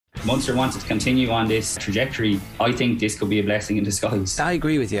Munster wanted to continue on this trajectory. I think this could be a blessing in disguise. I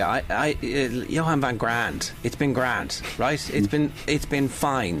agree with you. Johan van Grand, it's been grand, right? It's been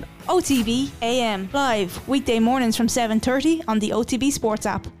fine. OTB AM live weekday mornings from 7:30 on the OTB Sports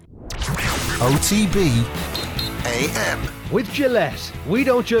app. OTB AM. With Gillette, we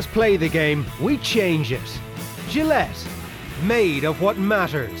don't just play the game, we change it. Gillette, made of what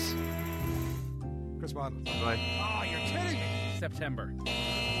matters. Chris Martin. Right. Oh, you're kidding me. September.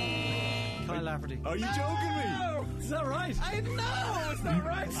 Kyle Lafferty. Are you joking me? No, is that right? I know it's not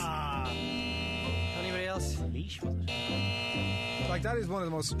right. Anybody else? Leash, was it? Like, that is one of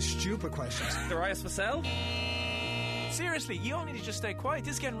the most stupid questions. Darius Vassell? Seriously, you all need to just stay quiet.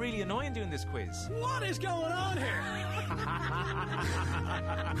 This is getting really annoying doing this quiz. What is going on here?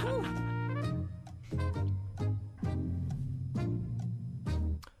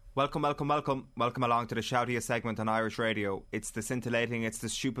 Welcome along to the shoutiest segment on Irish radio. It's the scintillating, it's the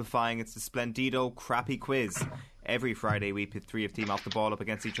stupefying, it's the splendido crappy quiz. Every Friday we pit three of team off the ball up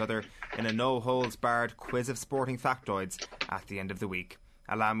against each other in a no-holds-barred quiz of sporting factoids at the end of the week.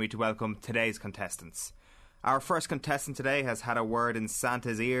 Allow me to welcome today's contestants. Our first contestant today has had a word in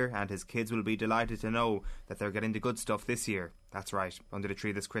Santa's ear, and his kids will be delighted to know that they're getting the good stuff this year. That's right, under the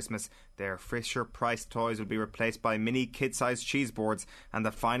tree this Christmas, their Fisher-Price toys will be replaced by mini kid-sized cheese boards and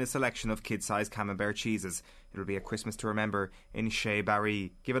the finest selection of kid-sized camembert cheeses. It'll be a Christmas to remember in Shea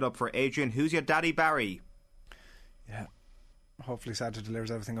Barry. Give it up for Adrian. Who's your daddy, Barry? Yeah, hopefully Santa delivers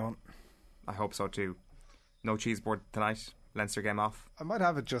everything on. I hope so too. No cheese board tonight. Leinster game off. I might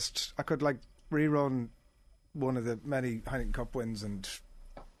have it just... I could, rerun one of the many Heineken Cup wins and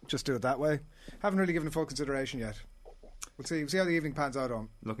just do it that way. Haven't really given it full consideration yet. We'll see how the evening pans out on.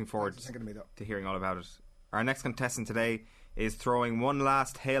 Looking forward to hearing all about it. Our next contestant today is throwing one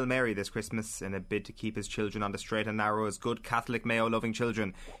last Hail Mary this Christmas in a bid to keep his children on the straight and narrow as good Catholic Mayo-loving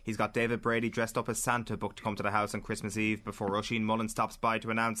children. He's got David Brady dressed up as Santa booked to come to the house on Christmas Eve before Oisin Mullen stops by to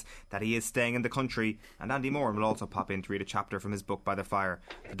announce that he is staying in the country, and Andy Moran will also pop in to read a chapter from his book By the Fire.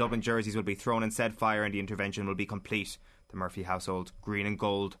 The Dublin jerseys will be thrown in said fire and the intervention will be complete. The Murphy household, green and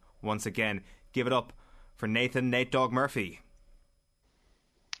gold, once again. Give it up for Nathan Nate Dog Murphy.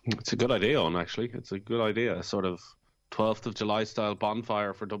 It's a good idea, actually. It's a good idea. A sort of 12th of July style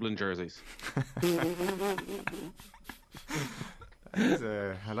bonfire for Dublin jerseys.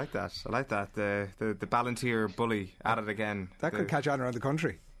 I like that. The Ballantyre bully at it again. That could catch on around the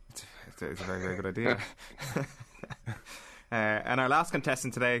country. It's a very, very good idea. And our last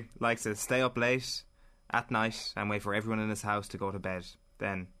contestant today likes to stay up late at night and wait for everyone in his house to go to bed.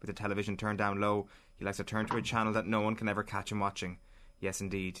 Then, with the television turned down low, he likes to turn to a channel that no one can ever catch him watching. Yes,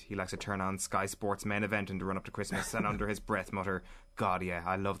 indeed. He likes to turn on Sky Sports main event in the run-up to Christmas and under his breath mutter, God, yeah,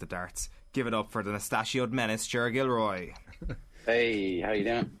 I love the darts. Give it up for the mustachioed menace, Ger Gilroy. Hey, how you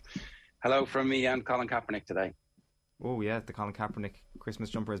doing? Hello from me and Colin Kaepernick today. Oh, yeah, the Colin Kaepernick Christmas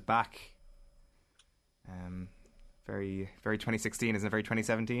jumper is back. Very, very 2016, isn't it? Very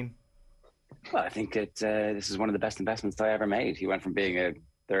 2017? Well, I think this is one of the best investments I ever made. He went from being a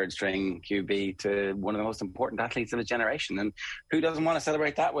third-string QB to one of the most important athletes of his generation. And who doesn't want to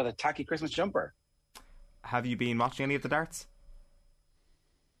celebrate that with a tacky Christmas jumper? Have you been watching any of the darts?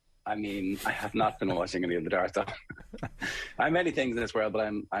 I mean, I have not been watching any of the darts. I'm many things in this world, but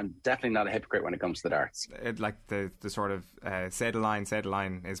I'm definitely not a hypocrite when it comes to the darts. Like the sort of say the line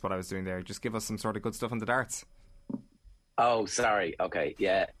is what I was doing there. Just give us some sort of good stuff on the darts. Oh, sorry. Okay,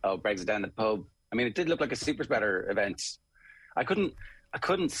 yeah. Oh, Brexit down the pub. I mean, it did look like a super spreader event. I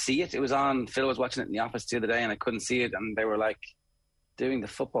couldn't see it. It was on. Phil was watching it in the office the other day, and I couldn't see it. And they were doing the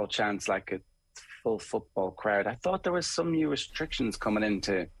football chants like a full football crowd. I thought there was some new restrictions coming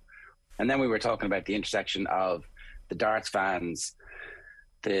into. And then we were talking about the intersection of the darts fans,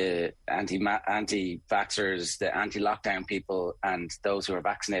 the anti-vaxxers, the anti-lockdown people, and those who are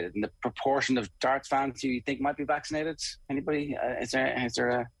vaccinated. And the proportion of darts fans you think might be vaccinated. Anybody? Is there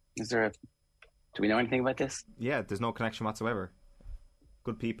a? Do we know anything about this? Yeah, there's no connection whatsoever.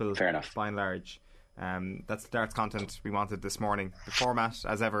 Good people, fair enough, by and large. That's the darts content we wanted this morning. The format,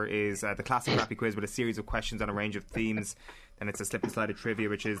 as ever, is the classic Crappy Quiz with a series of questions on a range of themes. Then it's a slip and slide of trivia,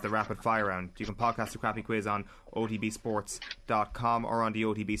 which is the rapid fire round. You can podcast the Crappy Quiz on otbsports.com or on the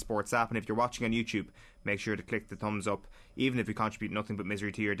OTB Sports app. And if you're watching on YouTube, make sure to click the thumbs up, even if you contribute nothing but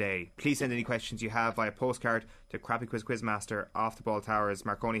misery to your day. Please send any questions you have via postcard to Crappy Quiz Quizmaster, Off the Ball Towers,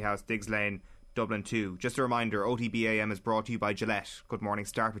 Marconi House, Diggs Lane, Dublin 2. Just a reminder, OTBAM is brought to you by Gillette. Good morning,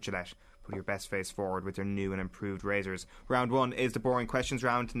 start with Gillette. Put your best face forward with their new and improved razors. Round 1 is the boring questions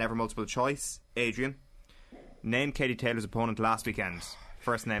round, never multiple choice. Adrian, name Katie Taylor's opponent last weekend.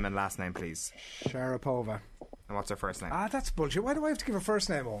 First name and last name, please. Sharapova. And what's her first name? Ah, that's bullshit. Why do I have to give a first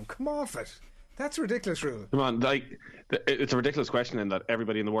name on? Come off it. That's a ridiculous rule. Come on, it's a ridiculous question in that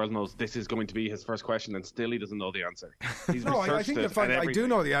everybody in the world knows this is going to be his first question, and still he doesn't know the answer. He's no, I think the fact I do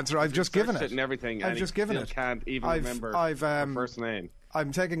know the answer. I've just given it. And everything. I've just given it. Can't even remember her first name.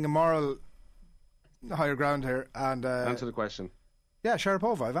 I'm taking a moral higher ground here and answer the question. Yeah,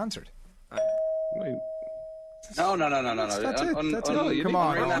 Sharapova. I've answered. No. That's it. Come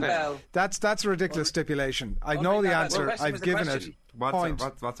on. That's a ridiculous stipulation. I know the answer. I've given it.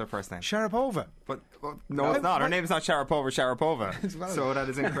 What's her first name? Sharapova. But no, it's not. Her name's not Sharapova. So that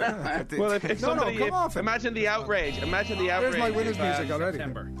is incorrect. Well, if somebody, come off. Imagine the outrage. There's my winner's music already.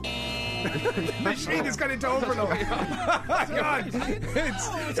 Machine has got into overload. Oh my God!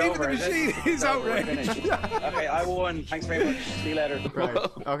 It's even the machine is outraged. Okay, I won. Thanks very much. See you later. Right.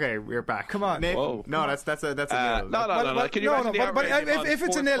 Okay, we're back. Come on. No, that's a nil. No. Can you imagine the outrage? But if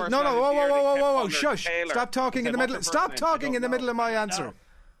it's a nil, whoa, shush! Stop talking in the middle. Stop talking in the middle of my answer.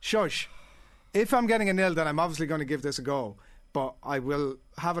 Shush! If I'm getting a nil, then I'm obviously going to give this a go. But I will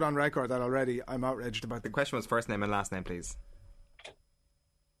have it on record that already I'm outraged about the question was first name and last name, please.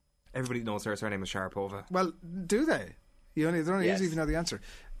 Everybody knows her surname is Sharapova. Well, do they? They're only easy if you know the answer.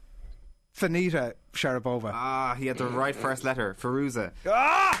 Finita Sharapova. Ah, he had the right first letter. Firuza.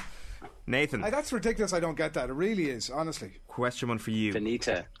 Ah! Nathan. That's ridiculous. I don't get that. It really is, honestly. Question one for you.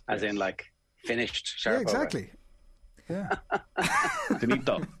 Finita, as in like finished Sharapova. Yeah, exactly. Yeah.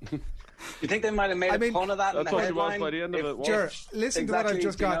 Finito. You think they might have made a pun of that? That's what it was by the end of it. Listen to what I've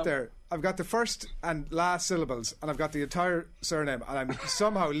just got there. I've got the first and last syllables, and I've got the entire surname, and I'm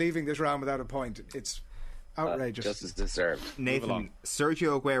somehow leaving this round without a point. It's outrageous. Just as deserved. Nathan,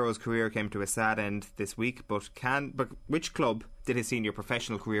 Sergio Aguero's career came to a sad end this week, but which club did his senior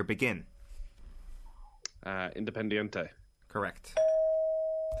professional career begin? Independiente. Correct.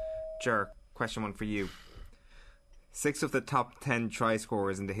 Question one for you. 6 of the top 10 try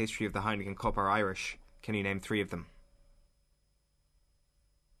scorers in the history of the Heineken Cup are Irish. Can you name 3 of them?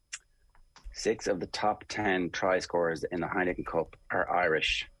 6 of the top 10 try scorers in the Heineken Cup are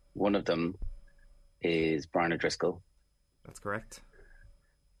Irish. One of them is Brian O'Driscoll. That's correct.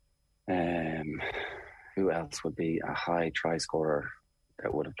 Who else would be a high try scorer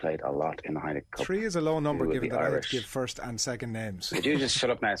that would have played a lot in the Heineken Cup? 3 is a low number given that I have to give first and second names. Could you just shut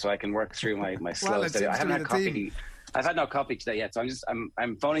up now so I can work through my slow study? I haven't had coffee. I've had no coffee today yet, so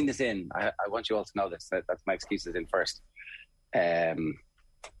I'm phoning this in. I want you all to know this. That's my excuses in first.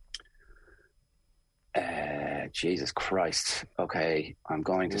 Jesus Christ. Okay, I'm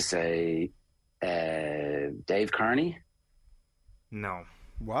going to say Dave Kearney. No.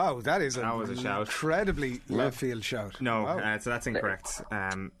 That was a shout. Incredibly left field shout. No, wow. So that's incorrect.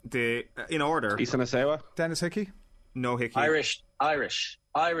 In order, Isan Asewa, Dennis Hickey. No Hickey. Irish.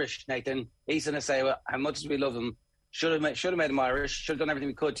 Nathan Isan Asewa. How much as we love him, should have made him Irish. Should have done everything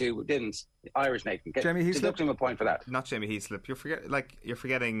we could to, but didn't. Irish Nathan. Jamie Heaslip. Deduct him a point for that. Not Jamie Heaslip. You're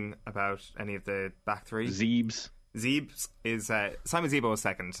forgetting about any of the back 3. Zeebs is Simon Zebo is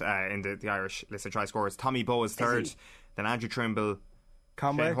second in the Irish list of try scorers. Tommy Bowe is third. Then Andrew Trimble,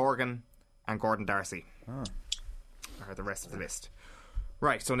 Conway, Shane Horgan, and Gordon Darcy are the rest of the list.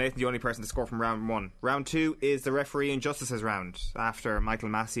 Right, so Nathan, the only person to score from round 1. Round 2 is the referee injustices round. After Michael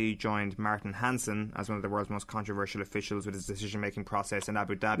Massey joined Martin Hansen as one of the world's most controversial officials with his decision-making process in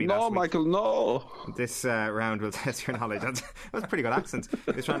Abu Dhabi last week. Michael, no! This round will test your knowledge. That was a pretty good accent.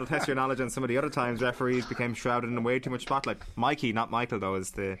 This round will test your knowledge on some of the other times referees became shrouded in way too much spotlight. Mikey, not Michael, though, is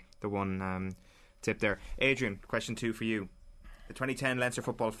the one tip there. Adrian, question 2 for you. The 2010 Leinster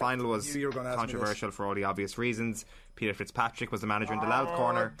football final was controversial for all the obvious reasons. Peter Fitzpatrick was the manager in the Louth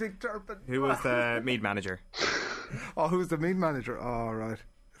corner. Dick Turpin. Who was the Meath manager? Who's the Meath manager? Oh, right.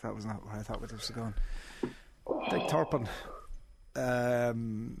 That was not where I thought it was going. Dick Turpin.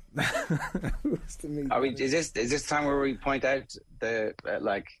 Who's the Meath manager? Is this time where we point out the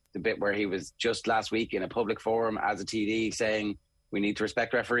bit where he was just last week in a public forum as a TD saying we need to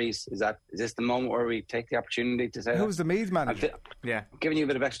respect referees? Is this the moment where we take the opportunity to say who's the Meath manager? I'm giving you a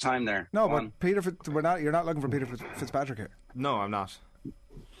bit of extra time there. No, but Peter, you're not looking for Peter Fitzpatrick here. No, I'm not.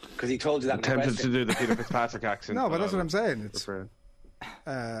 Because he told you that. I'm tempted to do the Peter Fitzpatrick accent. No, but that's what I'm saying. It's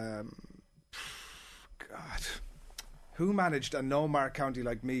God. Who managed a no-mark county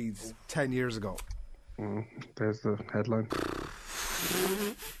like Meath 10 years ago? There's the headline.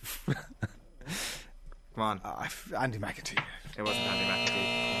 Come on. Andy McEntee. It wasn't Andy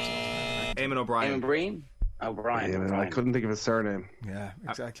McEntee. Eamon O'Brien. O'Brien. I couldn't think of his surname. Yeah,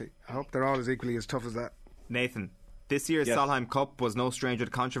 exactly. I hope they're all as equally as tough as that. Nathan, This year's Yes. Solheim Cup was no stranger to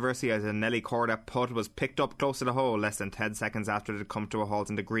controversy as a Nelly Korda putt was picked up close to the hole less than 10 seconds after it had come to a halt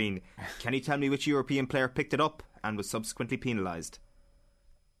in the green. Can you tell me which European player picked it up and was subsequently penalised?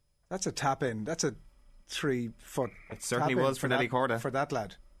 That's a tap in. That's a 3 foot. It certainly tap in was for Nelly Korda. For that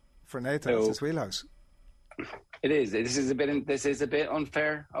lad. For Nathan, No. it's his wheelhouse. It is. This is a bit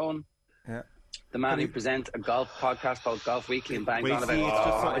unfair, Owen. Yeah. The man who presents a golf podcast called Golf Weekly and bangs Well, on you see,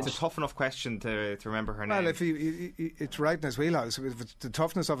 about it's a tough enough question to remember her Well, name. if it's right in his wheelhouse, if it's the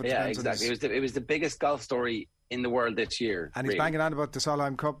toughness of it. Yeah, depends on exactly. It was the biggest golf story in the world this year. And he's really. banging on about the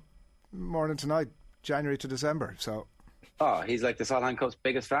Solheim Cup morning to night, January to December. So Oh, he's like the Solheim Cup's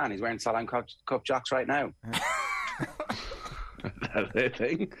biggest fan. He's wearing Solheim Cup jocks right now. That's a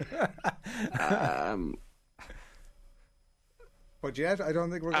thing. But yet, I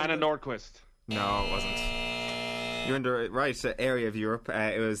don't think we're Anna Nordquist. No, it wasn't. You're in the right area of Europe.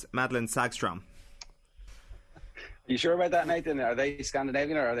 It was Madeline Sagstrom. You sure about that, Nathan? Are they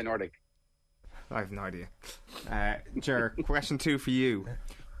Scandinavian or are they Nordic? I have no idea. Ger, question 2 for you.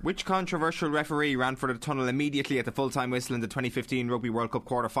 Which controversial referee ran for the tunnel immediately at the full-time whistle in the 2015 Rugby World Cup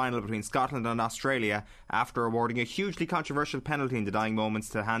quarter-final between Scotland and Australia after awarding a hugely controversial penalty in the dying moments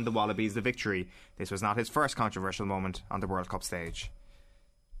to hand the Wallabies the victory? This was not his first controversial moment on the World Cup stage.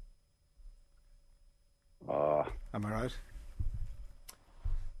 Oh, am I right?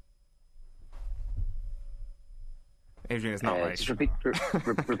 Adrian is not right. Just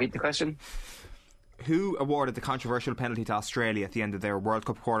repeat the question. Who awarded the controversial penalty to Australia at the end of their World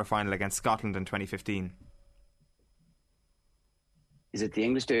Cup quarter-final against Scotland in 2015? Is it the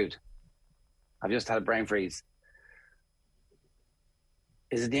English dude? I've just had a brain freeze.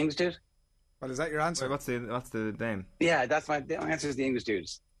 Is it the English dude? Well, is that your answer? Wait, what's the name? Yeah, my answer is the English dude.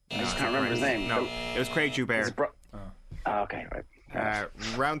 I just can't remember his name. No, it was Craig Joubert. Okay, right.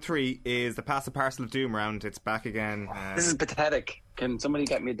 Round 3 is the Pass the Parcel of Doom round. It's back again. This is pathetic. Can somebody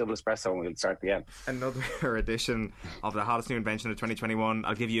get me a double espresso and we'll start again? Another edition of the hottest new invention of 2021.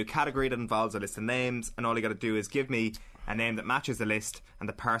 I'll give you a category that involves a list of names, and all you got to do is give me a name that matches the list, and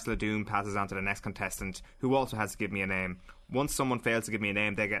the Parcel of Doom passes on to the next contestant, who also has to give me a name. Once someone fails to give me a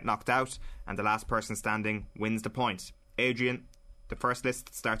name, they get knocked out, and the last person standing wins the point. Adrian, the first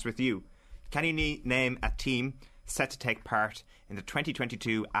list starts with you. Can you name a team set to take part in the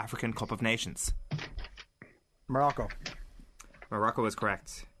 2022 African Cup of Nations? Morocco. Morocco is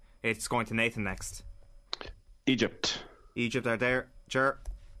correct. It's going to Nathan next. Egypt. Egypt are there. Ger.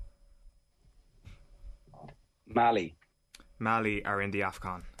 Mali. Mali are in the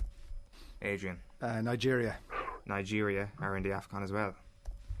AFCON. Adrian. Nigeria. Nigeria are in the AFCON as well.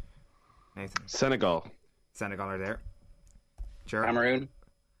 Nathan. Senegal. Senegal are there. Ger. Cameroon.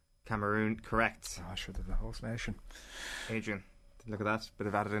 Cameroon, correct. Oh, sure, they're the host nation. Adrian, look at that. Bit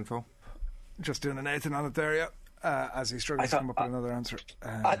of added info. Just doing a Nathan on it there, yeah. As he struggles to come up with another answer.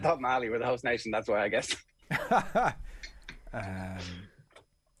 I thought Mali were the host nation, that's why I guessed. I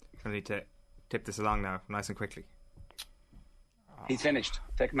need to tip this along now, nice and quickly. He's finished.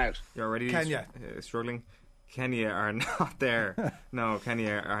 Take him out. You're already Kenya. Struggling. Kenya are not there. No,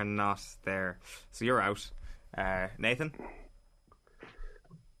 Kenya are not there. So you're out. Nathan?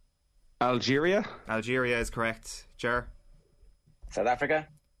 Algeria. Algeria is correct. Ger? South Africa.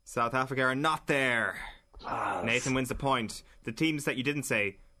 South Africa are not there. Oh, Nathan wins the point. The teams that you didn't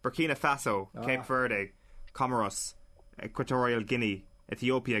say: Burkina Faso, Cape Verde, Comoros, Equatorial Guinea,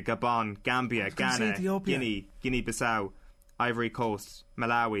 Ethiopia, Gabon, Gambia, Ghana, Guinea-Bissau, Ivory Coast,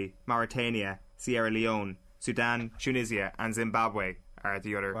 Malawi, Mauritania, Sierra Leone, Sudan, Tunisia and Zimbabwe are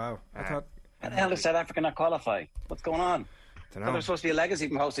the other. Wow. I thought... How the hell does South Africa not qualify? What's going on? Dunno. They're supposed to be a legacy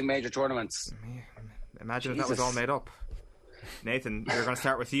from hosting major tournaments. Imagine if that was all made up. Nathan, we're going to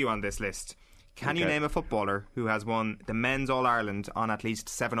start with you on this list. Can you name a footballer who has won the Men's All-Ireland on at least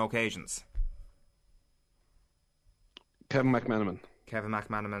 7 occasions? Kevin McManaman. Kevin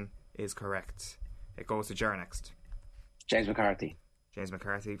McManaman is correct. It goes to Ger next. James McCarthy. James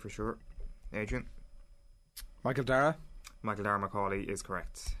McCarthy for sure. Adrian? Michael Dara. Michael Dara Macaulay is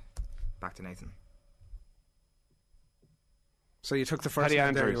correct. Back to Nathan. So you took the first Paddy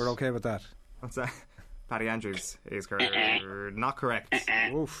one there, Andrews. you were okay with that? What's that? Paddy Andrews is correct. Not correct.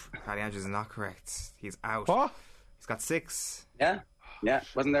 Oof. Paddy Andrews is not correct. He's out. What? He's got 6. Yeah.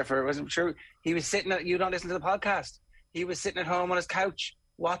 Wasn't true. He was sitting you don't listen to the podcast. He was sitting at home on his couch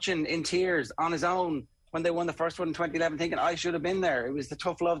watching in tears on his own when they won the first one in 2011 thinking I should have been there. It was the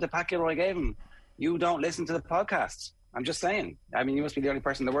tough love that Pat Gilroy gave him. You don't listen to the podcast. I'm just saying. I mean, you must be the only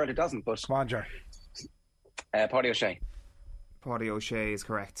person in the world who doesn't, but... Come on, Ger. Paddy O'Shea. Paddy O'Shea is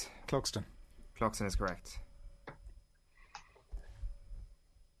correct. Cluxton. Cluxton is correct.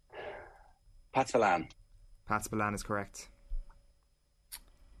 Pat Spillane. Pat Spillane is correct.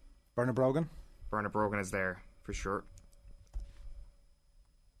 Bernard Brogan. Bernard Brogan is there for sure.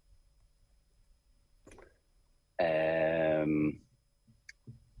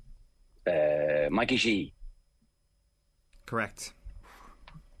 Mikey Shee. Correct.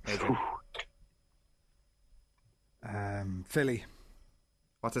 Philly.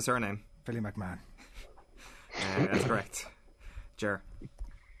 What's his surname? Philly McMahon. That's correct. Ger.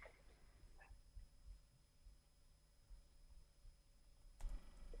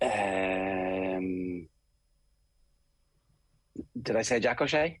 Did I say Jack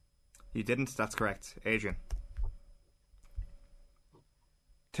O'Shea? You didn't. That's correct. Adrian.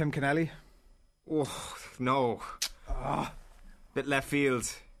 Tim Kennelly. Oh no. Bit left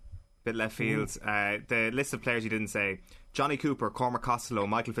field. The list of players you didn't say: Johnny Cooper, Cormac Costello,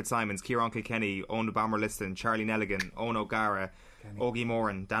 Michael Fitzsimons, Kieran Kilkenny, Owen Balmer-Liston, Charlie Nelligan, Owen O'Gara, Ogie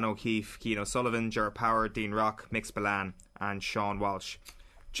Moran, Dan O'Keefe, Keane O'Sullivan, Ger Power, Dean Rock, Mick Spillane and Sean Walsh.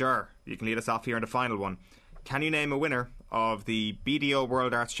 Ger, you can lead us off here in the final one. Can you name a winner of the BDO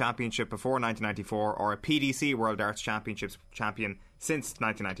World Arts Championship before 1994 or a PDC World Arts Championships champion since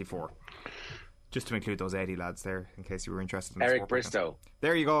 1994? Just to include those 80 lads there, in case you were interested in Eric Bristow.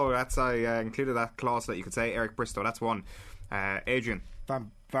 There you go. That's I included that clause that you could say Eric Bristow. That's one. Adrian.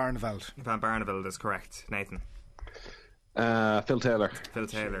 Van Barneveld. Van Barneveld is correct. Nathan. Phil Taylor. Phil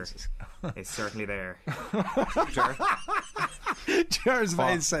Taylor is certainly there. Ger's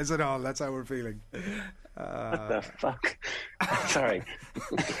face says it all. That's how we're feeling. What the fuck? Sorry.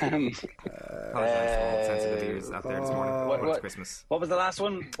 Apologise for all sensitive ears out there this morning. It's Christmas. What was the last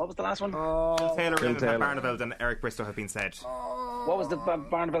one? Phil Taylor, Van Barneveld and Eric Bristow have been said. What was the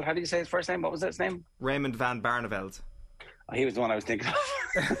Barneveld? How do you say his first name? What was his name? Raymond Van Barneveld. Oh, he was the one I was thinking of.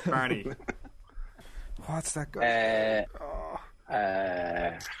 Barney. What's that guy?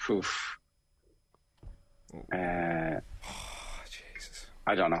 Jesus.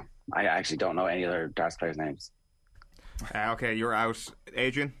 I don't know. I actually don't know any other darts players' names. Okay, you're out.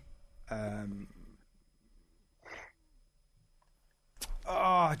 Adrian?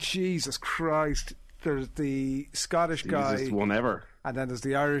 Jesus Christ. There's the Scottish guy. Easiest one ever. And then there's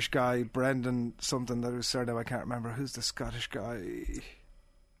the Irish guy, Brendan something that was surname I can't remember. Who's the Scottish guy?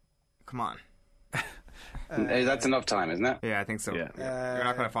 Come on. That's enough time, isn't it? Yeah, I think so. Yeah. You're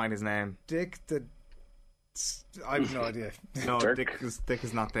not going to find his name. Dick the... I have no idea. No, Dick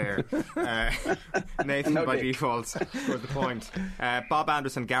is not there. Nathan by default scored the point. Bob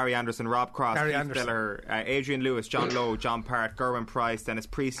Anderson, Gary Anderson, Rob Cross, Keith Diller, Adrian Lewis, John Lowe, John Part, Gerwin Price, Dennis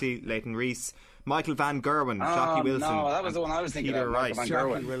Priestley, Leighton Rees, Michael Van Gerwen, Jockey Wilson. No, that was the one I was thinking Peter of. Rice.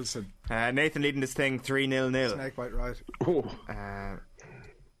 Jockey Wilson. Nathan leading this thing 3-0. Snake bite right.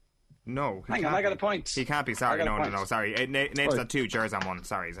 No. Hang on, I got a point. He can't be. Sorry, no. Sorry. Nate's on 2, Jer's on 1.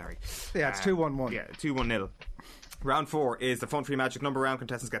 Sorry. Yeah, it's 2-1-1. Yeah, 2-1-0. Round 4 is the Fun Free Magic number round.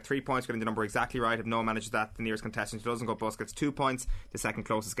 Contestants get 3 points, getting the number exactly right. If no one manages that, the nearest contestant who doesn't go bust gets 2 points. The second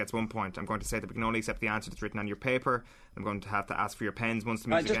closest gets 1 point. I'm going to say that we can only accept the answer that's written on your paper. I'm going to have to ask for your pens once the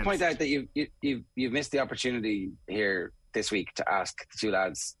music ends. I'll just point out that you've missed the opportunity here this week to ask the two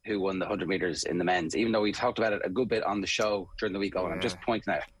lads who won the 100 metres in the men's, even though we talked about it a good bit on the show during the week. I'm just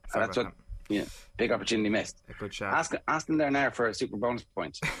pointing out. That's what. Yeah, big opportunity missed. A good shout. Ask them there now for a super bonus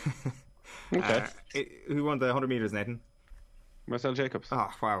point. Okay. Who won the 100 metres, Nathan? Marcel Jacobs.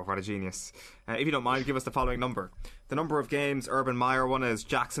 Oh, wow, what a genius. If you don't mind, give us the following number. The number of games Urban Meyer won as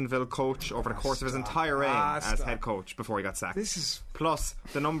Jacksonville coach over the course of his entire reign as head coach before he got sacked. Plus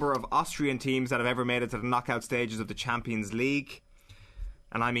the number of Austrian teams that have ever made it to the knockout stages of the Champions League.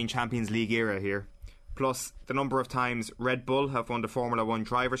 And I mean Champions League era here. Plus the number of times Red Bull have won the Formula 1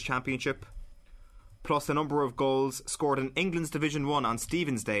 Drivers' Championship. Plus the number of goals scored in England's Division 1 on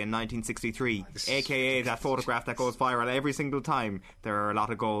Stephen's Day in 1963, aka that photograph that goes viral every single time there are a lot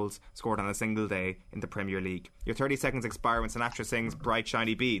of goals scored on a single day in the Premier League. Your 30 seconds expire when Sinatra sings Bright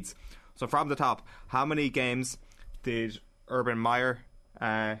Shiny Beads. So from the top, how many games did Urban Meyer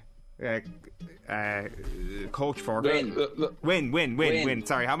coach for? Win.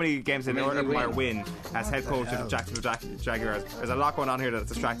 Sorry, how many games did Urban Meyer win as head coach of the Jacksonville Jaguars? There's a lot going on here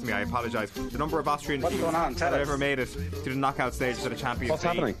that's distracting me. I apologise. The number of Austrian teams that have ever made it to the knockout stages of the Champions League. What's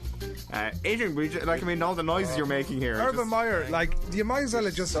happening? Adrian, all the noises you're making here. Urban Meyer, you might as well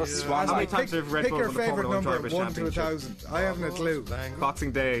have just pick your favourite number 1 to 1,000. I haven't a clue.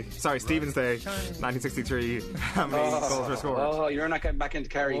 Boxing Day, Stephen's Day, 1963. How many goals were scored? Oh, you're not getting back into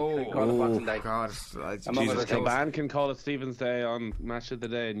Kerry. Boxing Day. God, Jesus, the band can call it Stephen's Day on Match of the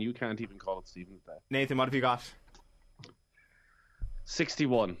Day, and you can't even call it Stephen's Day. Nathan, what have you got?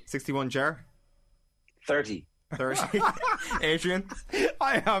 61. 61, Ger? 30. Adrian?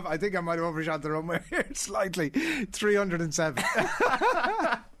 I think I might have overshot the runway here slightly. 307.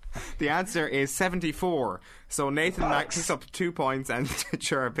 The answer is 74. So Nathan picks up 2 points and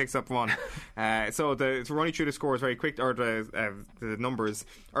Cher picks up 1. So we're running through the scores very quick, or the numbers.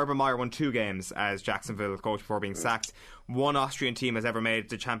 Urban Meyer won 2 games as Jacksonville coach before being sacked. 1 Austrian team has ever made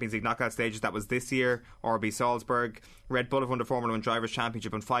the Champions League knockout stages. That was this year, RB Salzburg. Red Bull have won the Formula 1 Drivers'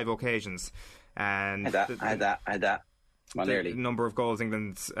 Championship on 5 occasions. And I had that. Well, the number of goals in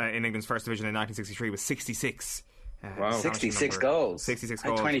England's first division in 1963 was 66. Wow. 66 goals. 66 I had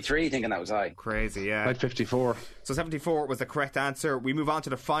goals. 23 thinking that was high. Crazy, yeah. I had 54. So 74 was the correct answer. We move on to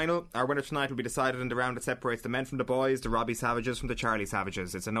the final. Our winner tonight will be decided in the round that separates the men from the boys, the Robbie Savages from the Charlie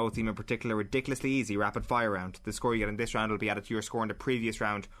Savages. It's a no theme in particular, ridiculously easy rapid fire round. The score you get in this round will be added to your score in the previous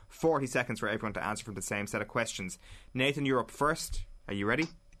round. 40 seconds for everyone to answer from the same set of questions. Nathan, you're up first. Are you ready?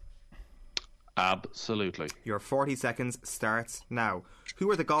 Absolutely. Your 40 seconds starts now.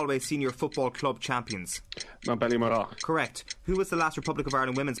 Who are the Galway Senior Football Club champions? Mount Ballymara. Correct. Who was the last Republic of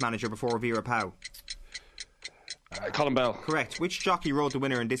Ireland women's manager before Vera Pauw? Colin Bell. Correct. Which jockey rode the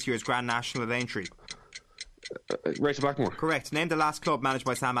winner in this year's Grand National at Aintree? Rachel Blackmore. Correct. Name the last club managed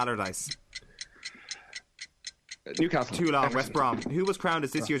by Sam Allardyce. Newcastle. Too long. Everton. West Brom. Who was crowned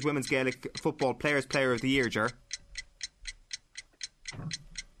as this year's Women's Gaelic Football Players Player of the Year, Ger?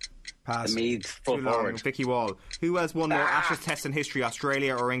 Pass. The Meads full Too long. forward. Vicky Wall. Who has won more Ashes tests in history,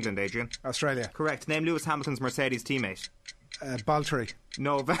 Australia or England, Adrian? Australia. Correct. Name Lewis Hamilton's Mercedes teammate. Baltry.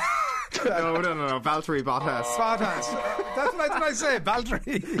 No. No. Valtteri Bottas. Bottas. That's what I say.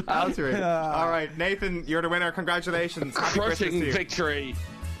 Baltry. Valtteri. All right, Nathan, you're the winner. Congratulations. Happy Christmas to Crushing you. victory.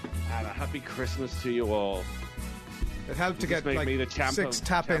 And a happy Christmas to you all. It helped to Just get make me the like champ 6 of-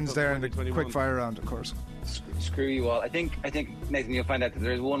 tap-ins champ there of in the 2021. quick fire round, of course. Screw you all. I think Nathan, you'll find out that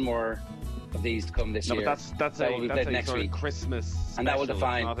there's one more of these to come this No, year. but that's that will be played a next sort week. of Christmas And that will special,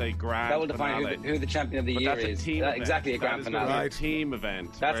 define not a grand that will define finale. who the champion of the But year that's a is. team event. Exactly, a That grand is gonna be finale. a team event.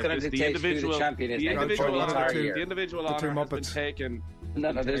 That's where going to the dictate who the individual, champion is. the Nathan, individual for the entire honour, year. the individual the two honour has been Muppets. taken.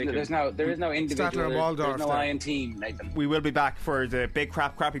 No, there is no individual. Statler and Waldorf There's no there. I in team, Nathan. We will be back for the big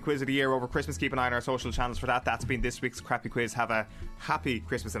crappy quiz of the year over Christmas. Keep an eye on our social channels for that. That's been this week's crappy quiz. Have a happy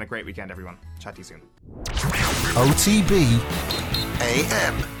Christmas and a great weekend, everyone. Chat to you soon. OTB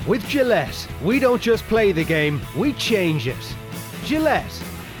AM. With Gillette, we don't just play the game, we change it. Gillette,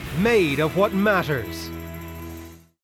 made of what matters.